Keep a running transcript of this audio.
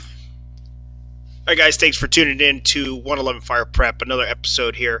All right, guys, thanks for tuning in to 111 Fire Prep, another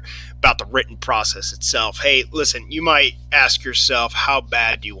episode here about the written process itself. Hey, listen, you might ask yourself, how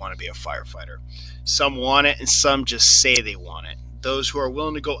bad do you want to be a firefighter? Some want it, and some just say they want it. Those who are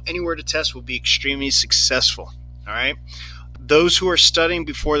willing to go anywhere to test will be extremely successful. All right? Those who are studying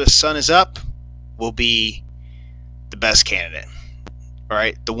before the sun is up will be the best candidate. All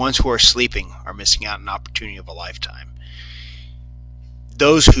right? The ones who are sleeping are missing out on an opportunity of a lifetime.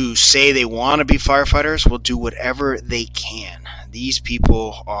 Those who say they want to be firefighters will do whatever they can. These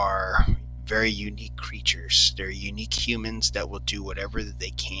people are very unique creatures. They're unique humans that will do whatever they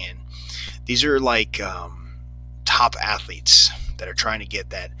can. These are like top athletes that are trying to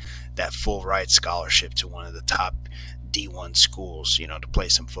get that full ride scholarship to one of the top D1 schools, to play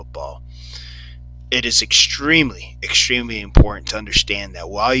some football. It is extremely, extremely important to understand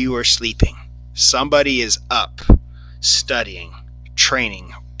that while you are sleeping, somebody is up studying,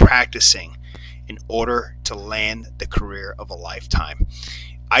 training, practicing in order to land the career of a lifetime.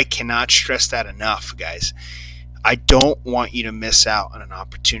 I cannot stress that enough, guys. I don't want you to miss out on an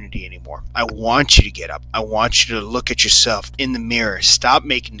opportunity anymore. I want you to get up. I want you to look at yourself in the mirror. Stop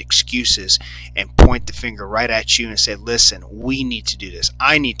making excuses and point the finger right at you and say, listen, we need to do this.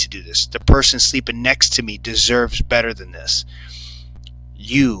 I need to do this. The person sleeping next to me deserves better than this.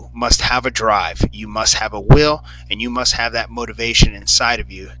 You must have a drive, you must have a will, and you must have that motivation inside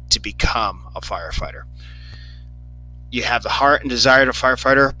of you to become a firefighter. You have the heart and desire to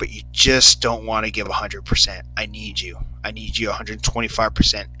firefighter, but you just don't want to give 100%. I need you. I need you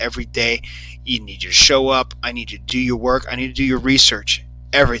 125% every day. You need you to show up. I need you to do your work. I need to do your research.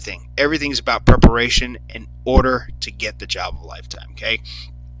 Everything. Everything's about preparation in order to get the job of a lifetime, okay?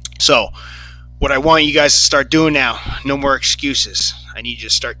 So, what I want you guys to start doing now, no more excuses. I need you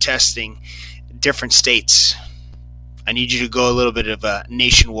to start testing different states. I need you to go a little bit of a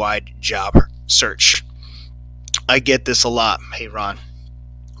nationwide job search. I get this a lot. Hey, Ron,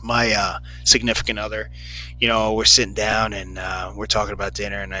 my significant other, we're sitting down and we're talking about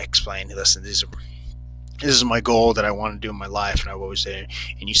dinner, and I explained, listen, this is my goal that I want to do in my life, and I've always did it.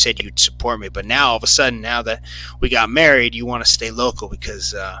 And you said you'd support me, but now all of a sudden, now that we got married, you want to stay local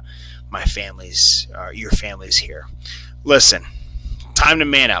because your family's here. Listen, time to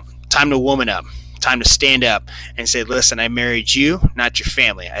man up, time to woman up, time to stand up and say, listen, I married you, not your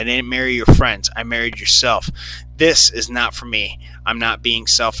family. I didn't marry your friends. I married yourself. This is not for me. I'm not being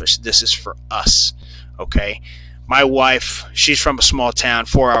selfish. This is for us. Okay? My wife, she's from a small town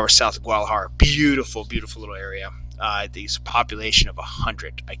 4 hours south of Guadalajara. Beautiful, beautiful little area. There's a population of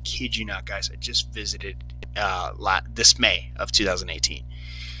 100. I kid you not, guys. I just visited this May of 2018.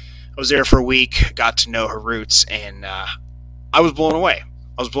 I was there for a week, got to know her roots, and I was blown away.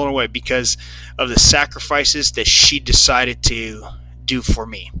 I was blown away because of the sacrifices that she decided to do for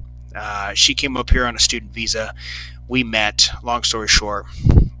me. She came up here on a student visa. We met. Long story short,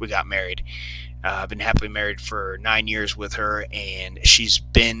 we got married. I've been happily married for 9 years with her, and she's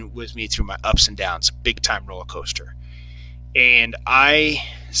been with me through my ups and downs. Big time roller coaster. And I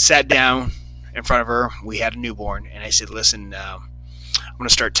sat down in front of her. We had a newborn, and I said, listen, I'm going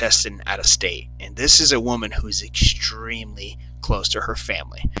to start testing out of state. And this is a woman who's extremely close to her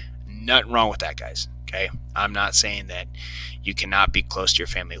family. Nothing wrong with that, guys. Okay? I'm not saying that you cannot be close to your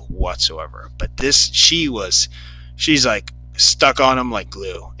family whatsoever. But she's like stuck on them like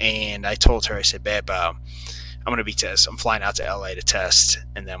glue. And I told her, I said, babe, I'm going to be test. I'm flying out to LA to test.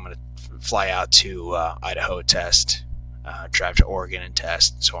 And then I'm going to fly out to Idaho to test. Drive to Oregon and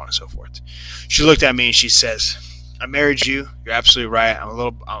test, and so on and so forth. She looked at me and she says, I married you. You're absolutely right.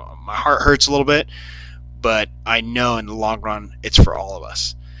 My heart hurts a little bit, but I know in the long run it's for all of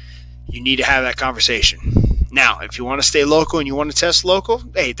us. You need to have that conversation. Now, if you want to stay local and you want to test local,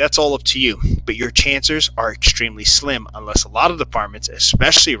 hey, that's all up to you. But your chances are extremely slim unless a lot of departments,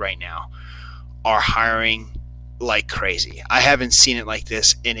 especially right now, are hiring like crazy. I haven't seen it like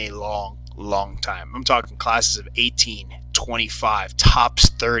this in a long time. I'm talking classes of 18, 25, tops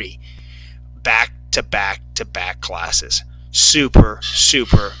 30, back to back classes. Super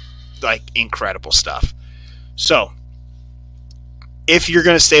like incredible stuff. So if you're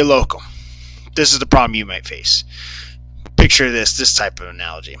going to stay local, this is the problem you might face. Picture this type of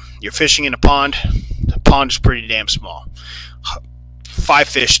analogy. You're fishing in a pond. The pond is pretty damn small. 5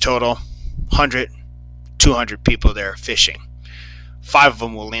 fish total, 100, 200 people there fishing. 5 of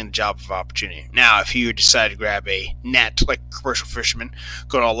them will land the job of opportunity. Now, if you decide to grab a net, like a commercial fisherman,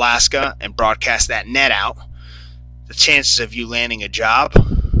 go to Alaska and broadcast that net out, the chances of you landing a job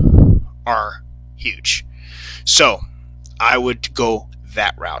are huge. So, I would go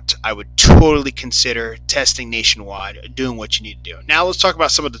that route. I would totally consider testing nationwide, doing what you need to do. Now let's talk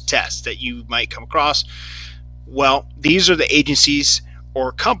about some of the tests that you might come across. Well, these are the agencies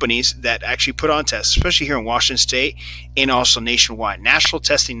or companies that actually put on tests, especially here in Washington State and also nationwide.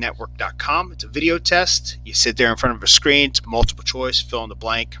 NationalTestingNetwork.com. It's a video test. You sit there in front of a screen. It's multiple choice, fill in the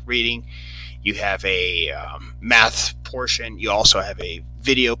blank, reading. You have a math portion. You also have a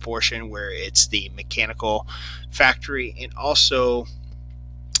video portion where it's the mechanical factory and also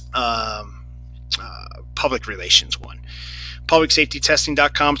public relations one.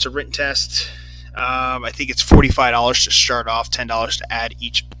 PublicSafetyTesting.com. It's a written test. I think it's $45 to start off, $10 to add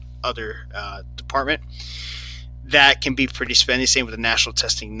each other department. That can be pretty spendy. Same with the National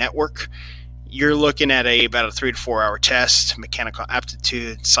Testing Network. You're looking at about a 3 to 4 hour test, mechanical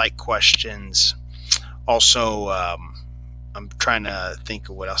aptitude, psych questions. Also, I'm trying to think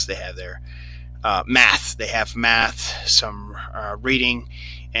of what else they have there. Math. They have math, some reading,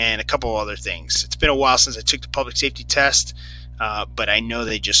 and a couple other things. It's been a while since I took the public safety test. But I know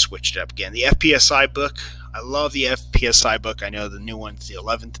they just switched it up again. The FPSI book, I love the FPSI book. I know the new one's the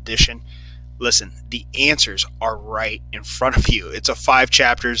 11th edition. Listen, the answers are right in front of you. It's a 5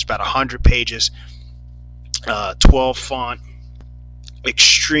 chapters, about 100 pages, 12 font,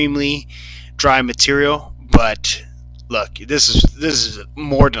 extremely dry material. But look, this is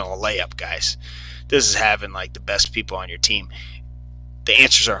more than a layup, guys. This is having like the best people on your team. The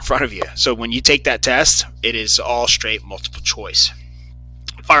answers are in front of you. So when you take that test, it is all straight multiple choice.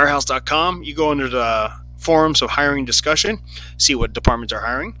 Firehouse.com, you go under the forums of hiring discussion, see what departments are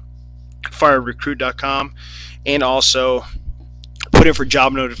hiring. FireRecruit.com, and also put in for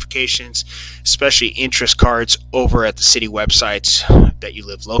job notifications, especially interest cards over at the city websites that you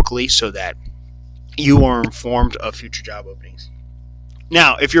live locally so that you are informed of future job openings.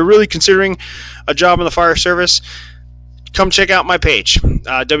 Now, if you're really considering a job in the fire service, come check out my page,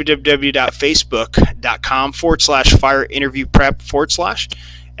 www.facebook.com/fire interview prep /,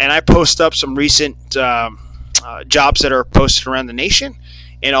 and I post up some recent jobs that are posted around the nation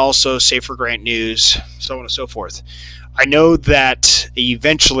and also Safer Grant news, so on and so forth. I know that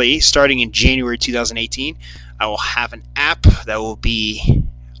eventually, starting in January 2018, I will have an app that will be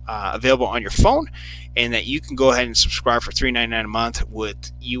available on your phone, and that you can go ahead and subscribe for $3.99 a month.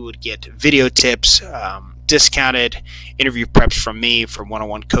 You would get video tips, discounted interview preps from me for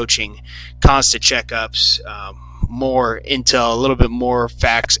one-on-one coaching, constant checkups, more intel, a little bit more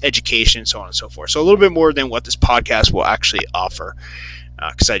facts, education, so on and so forth. So a little bit more than what this podcast will actually offer,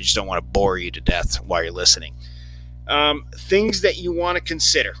 because I just don't want to bore you to death while you're listening. Things that you want to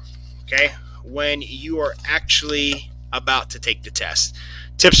consider, okay, when you are actually about to take the test.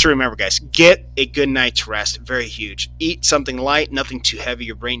 Tips to remember, guys. Get a good night's rest. Very huge. Eat something light, nothing too heavy.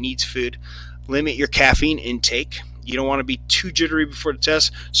 Your brain needs food. Limit your caffeine intake. You don't want to be too jittery before the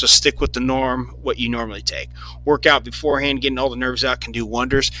test, so stick with the norm, what you normally take. Work out beforehand, getting all the nerves out can do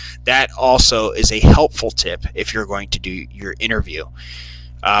wonders. That also is a helpful tip if you're going to do your interview.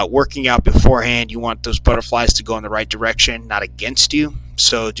 Working out beforehand, you want those butterflies to go in the right direction, not against you.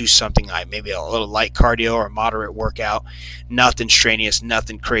 So do something like maybe a little light cardio or a moderate workout. Nothing strenuous,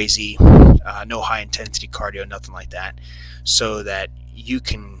 nothing crazy, no high intensity cardio, nothing like that. So that you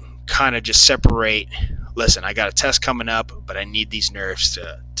can kind of just separate, listen, I got a test coming up, but I need these nerves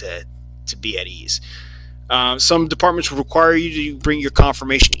to be at ease. Some departments will require you to bring your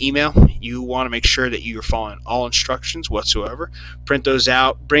confirmation email. You want to make sure that you're following all instructions whatsoever. Print those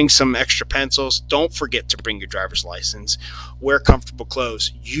out. Bring some extra pencils. Don't forget to bring your driver's license. Wear comfortable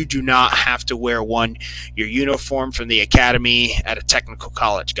clothes. You do not have to wear your uniform from the academy at a technical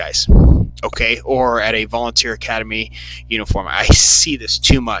college, guys. Okay? Or at a volunteer academy uniform. I see this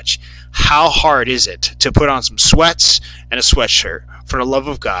too much. How hard is it to put on some sweats and a sweatshirt? For the love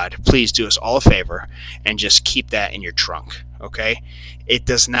of God, please do us all a favor and just keep that in your trunk, okay? It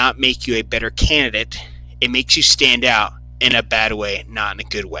does not make you a better candidate. It makes you stand out in a bad way, not in a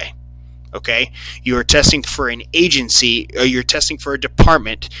good way, okay? You are testing for an agency, or you're testing for a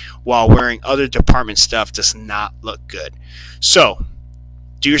department while wearing other department stuff does not look good. So,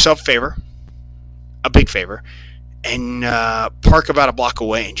 do yourself a favor, a big favor, and park about a block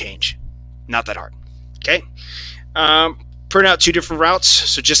away and change. Not that hard, okay? Print out 2 different routes,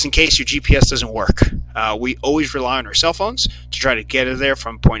 so just in case your GPS doesn't work. We always rely on our cell phones to try to get there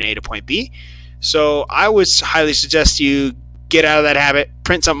from point A to point B. So I would highly suggest you get out of that habit,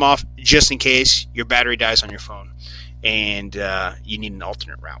 print something off just in case your battery dies on your phone and you need an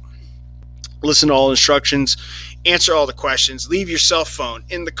alternate route. Listen to all instructions, answer all the questions, leave your cell phone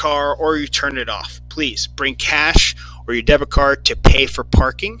in the car or you turn it off. Please bring cash or your debit card to pay for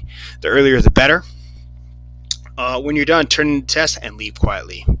parking. The earlier the better. When you're done, turn in the test and leave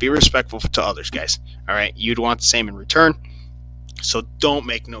quietly. Be respectful to others, guys. All right, you'd want the same in return, so don't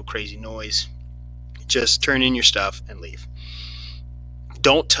make no crazy noise. Just turn in your stuff and leave.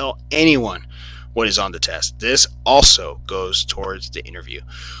 Don't tell anyone what is on the test. This also goes towards the interview.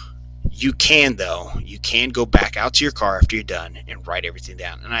 You can, though, you can go back out to your car after you're done and write everything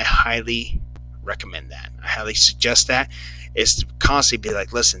down. And I highly recommend that. I highly suggest that. Is to constantly be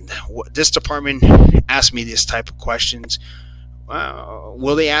like, listen, this department asked me this type of questions.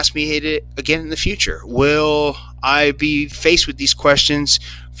 Will they ask me it again in the future? Will I be faced with these questions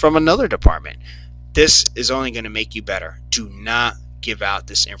from another department? This is only going to make you better. Do not give out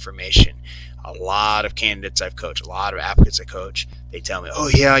this information. A lot of candidates I've coached, a lot of applicants I coach, they tell me, oh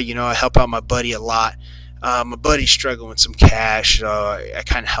yeah, I help out my buddy a lot. My buddy's struggling with some cash, so I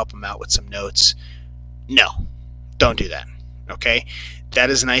kind of help him out with some notes. No, don't do that. Okay? That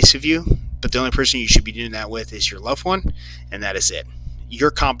is nice of you, but the only person you should be doing that with is your loved one, and that is it.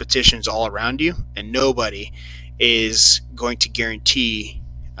 Your competition is all around you, and nobody is going to guarantee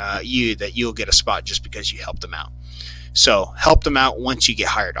you that you'll get a spot just because you help them out. So help them out once you get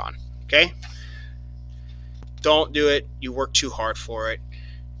hired on. Okay? Don't do it. You work too hard for it.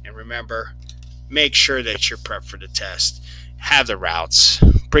 And remember, make sure that you're prepped for the test. Have the routes.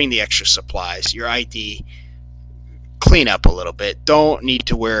 Bring the extra supplies, your ID. Clean up a little bit. Don't need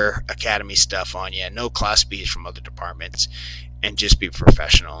to wear academy stuff on you. No class B's from other departments. And just be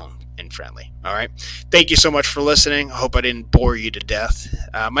professional and friendly. All right? Thank you so much for listening. I hope I didn't bore you to death.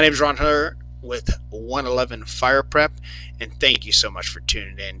 My name is Ron Hunter with 111 Fire Prep. And thank you so much for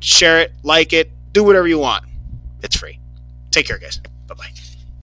tuning in. Share it. Like it. Do whatever you want. It's free. Take care, guys. Bye-bye.